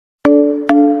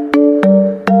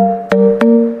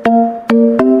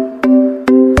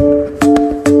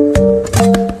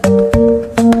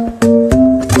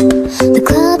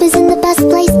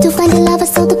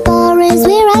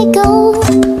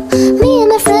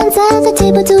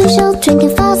table doing show,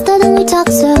 drinking faster than we talk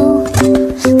so.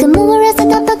 Come over and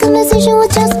set up a conversation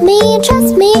with just me.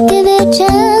 Trust me, give it a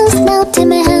chance. Now take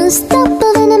my hand, stop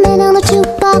moving the man on the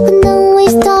jukebox, and then we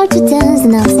start to dance.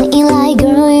 And I'm saying like,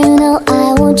 girl, you know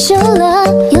I want your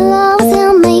love. Your love was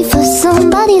handmade for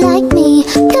somebody like me.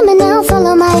 Come on now,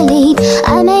 follow my lead.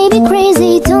 I may be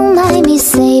crazy, don't mind me.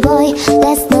 Say boy,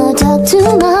 let's not talk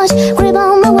too much. Grab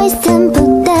on my waist and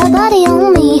put that body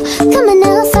on me. Come on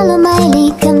now, follow my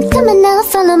lead. Come on now,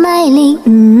 follow my lead.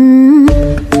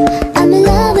 I'm in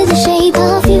love with the shape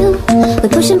of you. We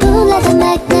push and pull like a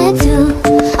magnet do.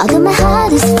 Although my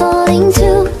heart is falling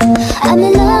too. I'm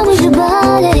in love with your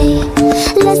body.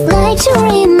 Last night you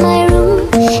were in my room,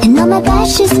 and on my bed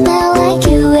she smell like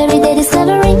you. Every day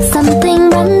discovering something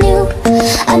brand new.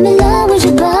 I'm in love with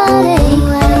your body.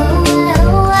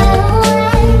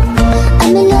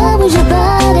 I'm in love with your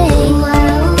body.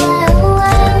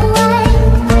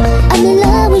 I'm in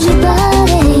love with your body.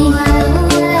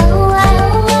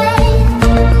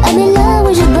 I'm in love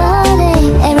with your body.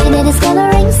 Every day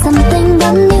discovering something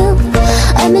brand new.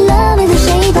 I'm in love with the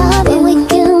shape of you.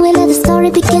 We let the story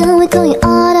begin. We're going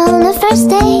out on the first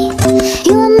date.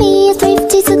 You and me is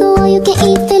thrifty, so go all you can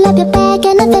eat. Fill up your bag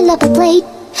and I fill up a plate.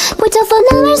 We talk for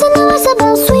hours and hours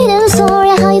about sweet and sour.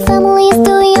 How your family is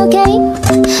doing okay.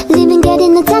 Leaving, get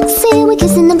in the taxi. We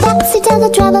kiss in the backseat, tell the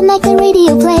driver make the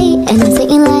radio play. And I'm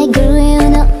saying like, girl, you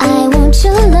know I want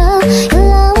your love. Your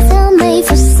love was handmade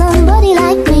for somebody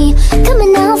like me. Come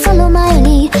on now, follow my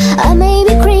lead. I may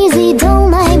be crazy, don't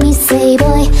mind me. Say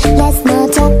boy, let's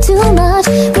not talk too much.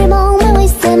 Grab on my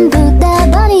waist and put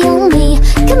that body on me.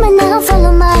 Come on now,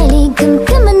 follow my lead.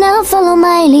 Come on now, follow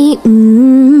my lead.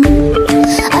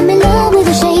 I'm in love with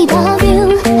the shape of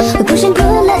you. We push and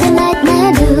pull like a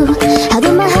magnet do.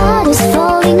 Although my heart is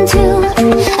falling too.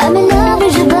 I'm in love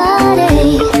with your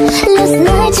body. Last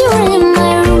night you were in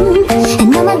my room,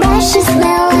 and on my bed she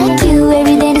smell like you.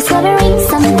 Every day discovering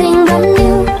something brand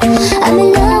new. I'm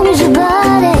in love with your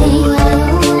body.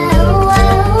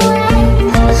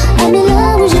 I'm in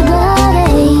love with your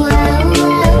body.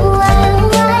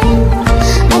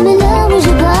 I'm in love with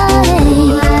your body.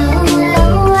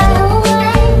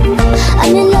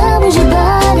 I'm in love with your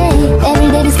body. Every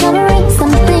day discovering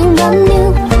something brand new.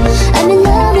 I'm in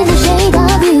love with the shape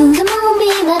of you. Come on, be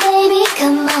my baby,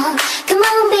 come on. Come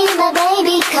on, be my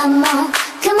baby, come on.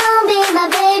 Come on, be my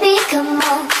baby, come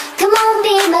on. Come on,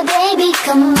 be my baby,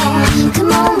 come on.